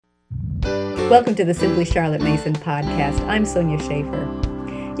Welcome to the Simply Charlotte Mason podcast. I'm Sonia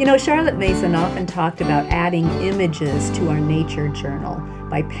Schaefer. You know, Charlotte Mason often talked about adding images to our nature journal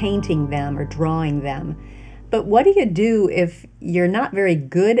by painting them or drawing them. But what do you do if you're not very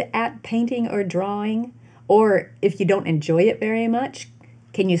good at painting or drawing, or if you don't enjoy it very much?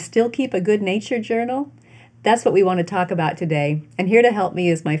 Can you still keep a good nature journal? That's what we want to talk about today. And here to help me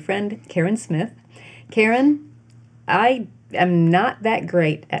is my friend Karen Smith. Karen, I am not that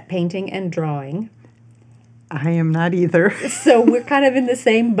great at painting and drawing. I am not either. So we're kind of in the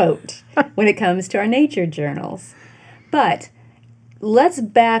same boat when it comes to our nature journals. But let's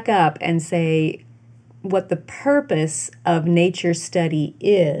back up and say what the purpose of nature study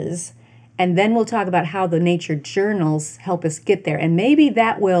is, and then we'll talk about how the nature journals help us get there. And maybe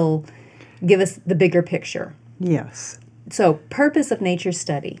that will give us the bigger picture. Yes. So, purpose of nature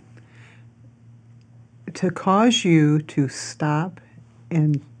study. To cause you to stop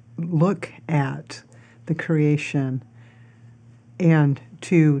and look at the creation and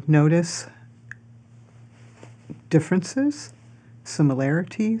to notice differences,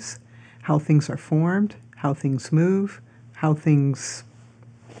 similarities, how things are formed, how things move, how things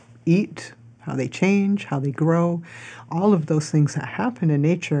eat, how they change, how they grow, all of those things that happen in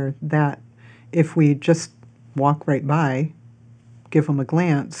nature that if we just walk right by, give them a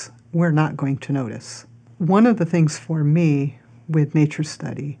glance, we're not going to notice. One of the things for me with nature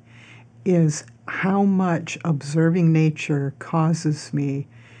study is how much observing nature causes me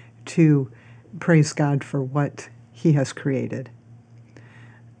to praise God for what He has created.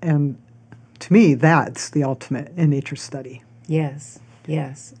 And to me, that's the ultimate in nature study. Yes,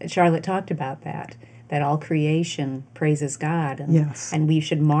 yes. Charlotte talked about that all creation praises God. And, yes. And we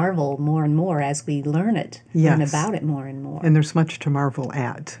should marvel more and more as we learn it, yes. learn about it more and more. And there's much to marvel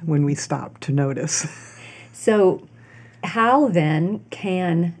at when we stop to notice. So how then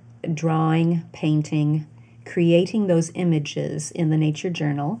can drawing, painting, creating those images in the nature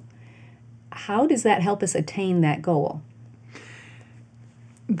journal, how does that help us attain that goal?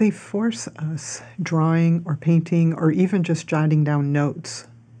 They force us, drawing or painting or even just jotting down notes,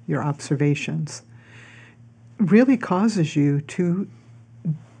 your observations, really causes you to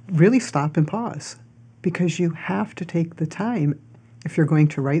really stop and pause, because you have to take the time if you're going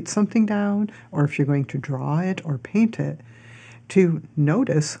to write something down or if you're going to draw it or paint it to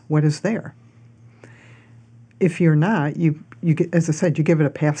notice what is there. If you're not, you get, as I said, you give it a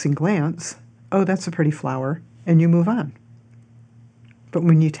passing glance. Oh, that's a pretty flower, and you move on. But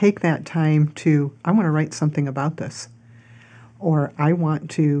when you take that time to, I want to write something about this, or I want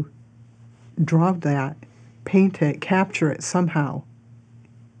to draw that, paint it, capture it somehow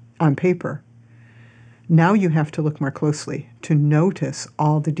on paper, now you have to look more closely to notice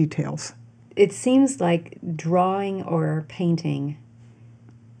all the details. It seems like drawing or painting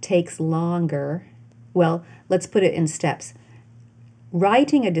takes longer. Well, let's put it in steps.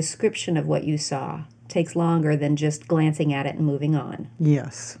 Writing a description of what you saw takes longer than just glancing at it and moving on.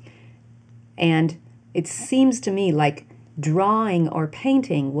 Yes. And it seems to me like drawing or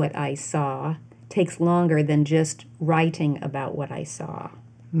painting what I saw takes longer than just writing about what I saw.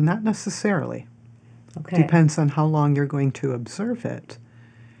 Not necessarily. Okay. Depends on how long you're going to observe it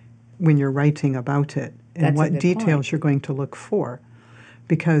when you're writing about it and That's what details you're going to look for.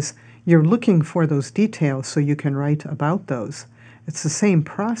 Because you're looking for those details so you can write about those. It's the same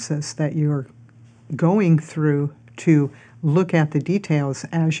process that you're going through to look at the details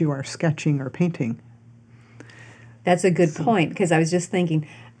as you are sketching or painting. That's a good point, because I was just thinking,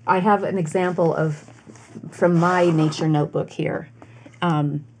 I have an example from my nature notebook here.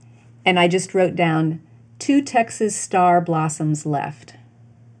 And I just wrote down 2 Texas star blossoms left.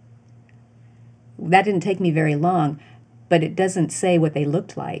 That didn't take me very long, but it doesn't say what they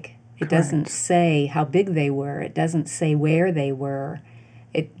looked like. It Correct. Doesn't say how big they were. It doesn't say where they were.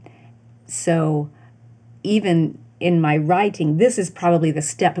 So even in my writing, this is probably the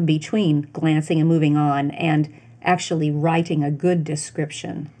step between glancing and moving on and actually writing a good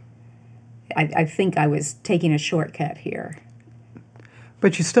description. I think I was taking a shortcut here.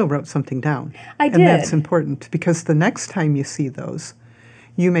 But you still wrote something down. I did. And that's important, because the next time you see those,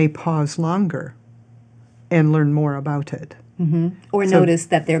 you may pause longer and learn more about it. Mm-hmm. Or notice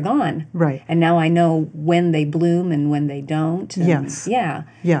that they're gone. Right. And now I know when they bloom and when they don't. And yes. Yeah.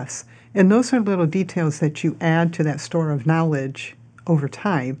 Yes. And those are little details that you add to that store of knowledge over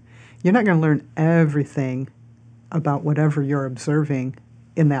time. You're not going to learn everything about whatever you're observing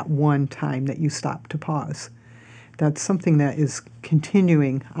in that one time that you stop to pause. That's something that is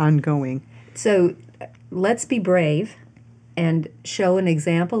continuing, ongoing. So let's be brave and show an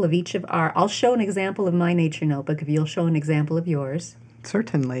example of each of our... I'll show an example of my nature notebook if you'll show an example of yours.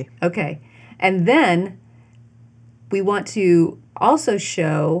 Certainly. Okay. And then we want to also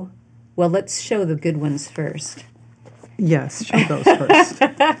show, well, let's show the good ones first. Yes, show those first.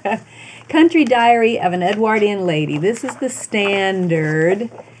 Country Diary of an Edwardian Lady. This is the standard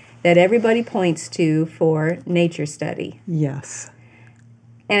that everybody points to for nature study. Yes.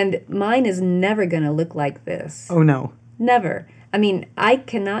 And mine is never going to look like this. Oh, no. Never. I mean, I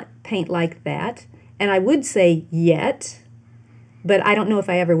cannot paint like that. And I would say yet, but I don't know if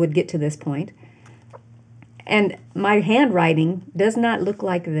I ever would get to this point. And my handwriting does not look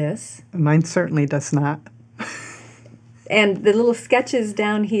like this. Mine certainly does not. And the little sketches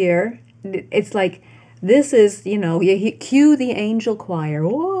down here, it's like, this is, you cue the angel choir.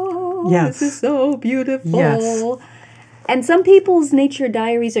 Oh, yes. This is so beautiful. Yes. And some people's nature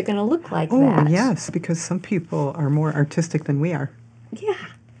diaries are going to look like that. Oh, yes, because some people are more artistic than we are. Yeah.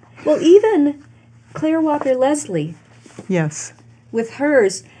 Well, even Claire Walker Leslie, Yes. with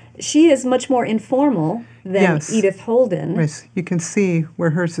hers, she is much more informal than Yes. Edith Holden. Yes, you can see where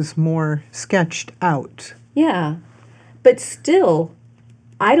hers is more sketched out. Yeah. But still,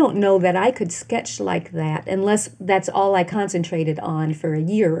 I don't know that I could sketch like that unless that's all I concentrated on for a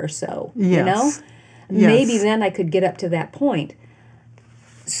year or so. Yes. You know? Yes. Maybe then I could get up to that point.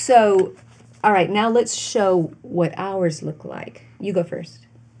 So, all right, now let's show what ours look like. You go first.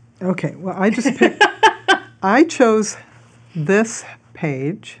 Okay, well, I just picked, I chose this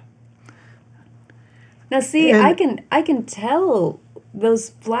page. Now, see, And- I can tell those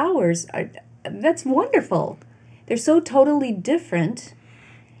flowers that's wonderful. They're so totally different,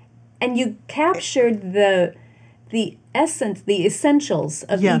 and you captured the essence, the essentials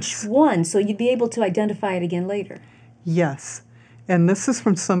of Yes. each one, so you'd be able to identify it again later. Yes, and this is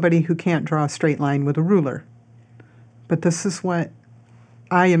from somebody who can't draw a straight line with a ruler. But this is what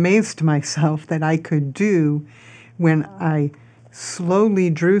I amazed myself that I could do when I slowly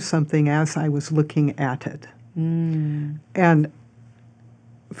drew something as I was looking at it. And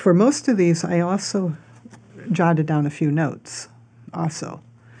for most of these, I also jotted down a few notes also.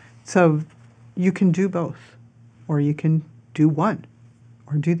 So you can do both, or you can do one,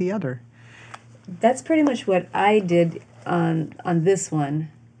 or do the other. That's pretty much what I did on this one.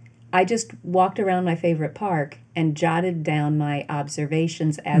 I just walked around my favorite park and jotted down my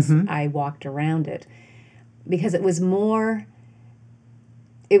observations as I walked around it. Because it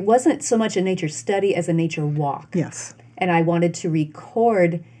wasn't so much a nature study as a nature walk. Yes. And I wanted to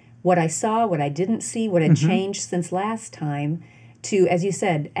record what I saw, what I didn't see, what had changed since last time to, as you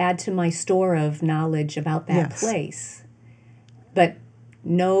said, add to my store of knowledge about that Yes. place. But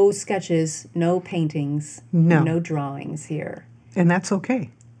no sketches, no paintings, No. no drawings here. And that's okay,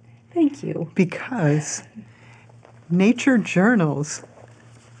 Thank you. because nature journals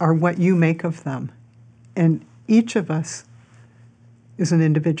are what you make of them. And each of us is an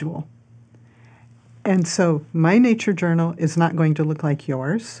individual. And so my nature journal is not going to look like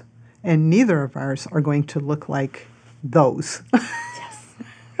yours, and neither of ours are going to look like those.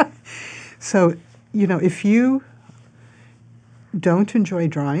 Yes. So, if you don't enjoy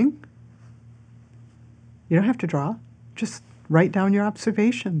drawing, you don't have to draw. Just write down your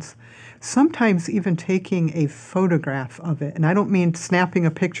observations. Sometimes even taking a photograph of it. And I don't mean snapping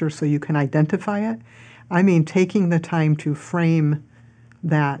a picture so you can identify it. I mean taking the time to frame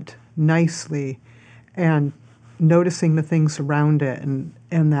that nicely and noticing the things around it, and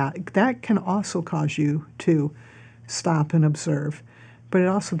that can also cause you to stop and observe. But it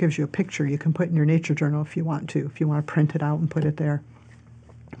also gives you a picture you can put in your nature journal if you want to print it out and put it there.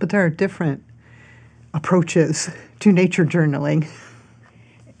 But there are different approaches to nature journaling,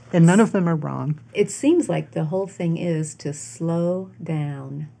 and none of them are wrong. It seems like the whole thing is to slow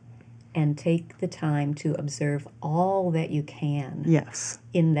down and take the time to observe all that you can Yes,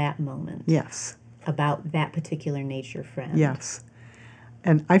 in that moment yes, about that particular nature friend. yes.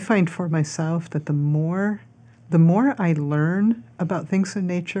 And I find for myself that the more I learn about things in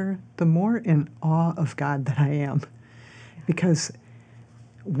nature, the more in awe of God that I am. Because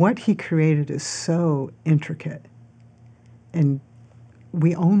what he created is so intricate. And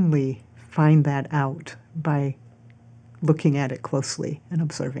we only find that out by looking at it closely and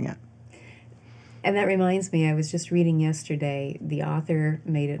observing it. And that reminds me, I was just reading yesterday, the author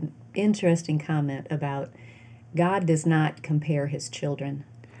made an interesting comment about God does not compare his children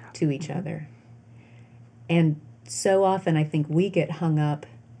to each other. And so often I think we get hung up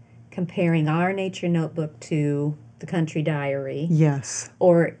comparing our nature notebook to the Country Diary, Yes,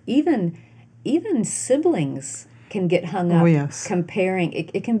 or even siblings can get hung up yes. comparing.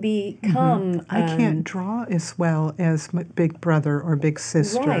 It can become... I can't draw as well as my big brother or big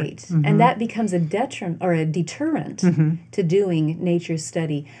sister. Right. And that becomes a detriment or a deterrent to doing nature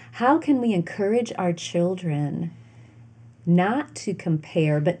study. How can we encourage our children not to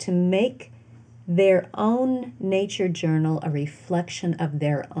compare, but to make their own nature journal a reflection of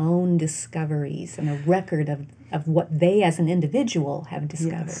their own discoveries and a record of what they as an individual have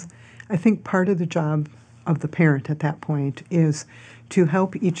discovered? Yes. I think part of the job of the parent at that point is to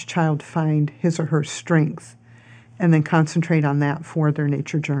help each child find his or her strength and then concentrate on that for their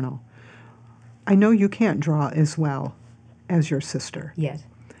nature journal. I know you can't draw as well as your sister. Yet.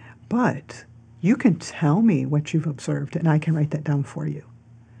 But you can tell me what you've observed and I can write that down for you.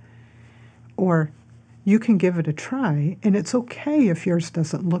 Or you can give it a try, and it's okay if yours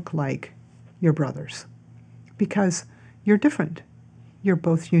doesn't look like your brother's because you're different. You're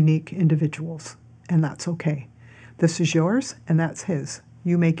both unique individuals, and that's okay. This is yours, and that's his.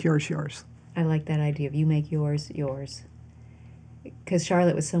 You make yours yours. I like that idea of you make yours yours. Because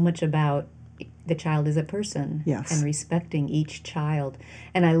Charlotte was so much about the child as a person. Yes. And respecting each child.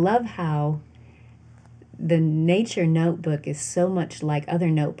 And I love how the nature notebook is so much like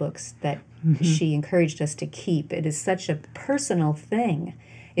other notebooks that she encouraged us to keep. It is such a personal thing.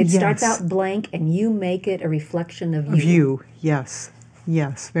 It starts out blank, and you make it a reflection of you. Of you, yes.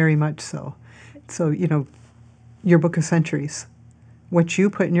 Yes, very much so. So, your book of centuries. What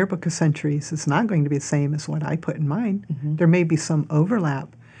you put in your book of centuries is not going to be the same as what I put in mine. There may be some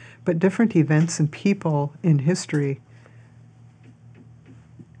overlap, but different events and people in history,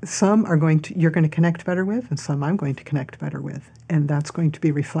 some are you're going to connect better with, and some I'm going to connect better with. And that's going to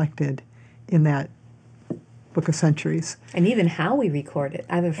be reflected in that book of centuries. And even how we record it.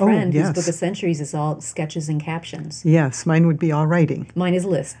 I have a friend whose book of centuries is all sketches and captions. Yes, mine would be all writing. Mine is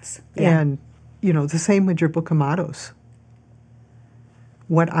lists. Yeah. And, the same with your book of mottos.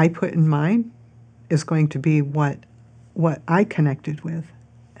 What I put in mine is going to be what I connected with.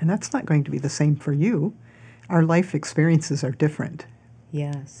 And that's not going to be the same for you. Our life experiences are different.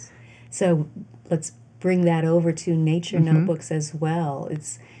 Yes. So let's bring that over to nature notebooks as well.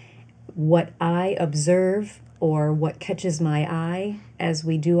 It's what I observe or what catches my eye as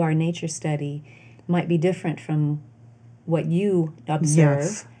we do our nature study might be different from what you observe.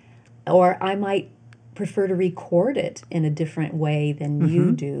 Yes. Or I might prefer to record it in a different way than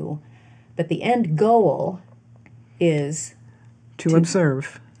you do. But the end goal is to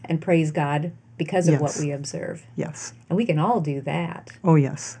observe. And praise God because of what we observe. Yes. And we can all do that. Oh,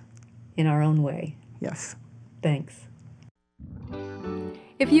 yes. In our own way. Yes. Thanks.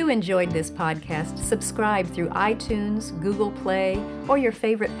 If you enjoyed this podcast, subscribe through iTunes, Google Play, or your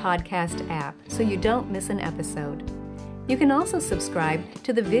favorite podcast app so you don't miss an episode. You can also subscribe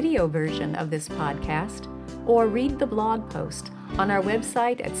to the video version of this podcast or read the blog post on our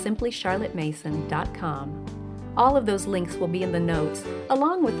website at simplycharlottemason.com. All of those links will be in the notes,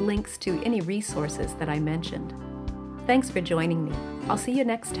 along with links to any resources that I mentioned. Thanks for joining me. I'll see you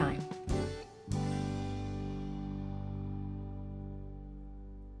next time.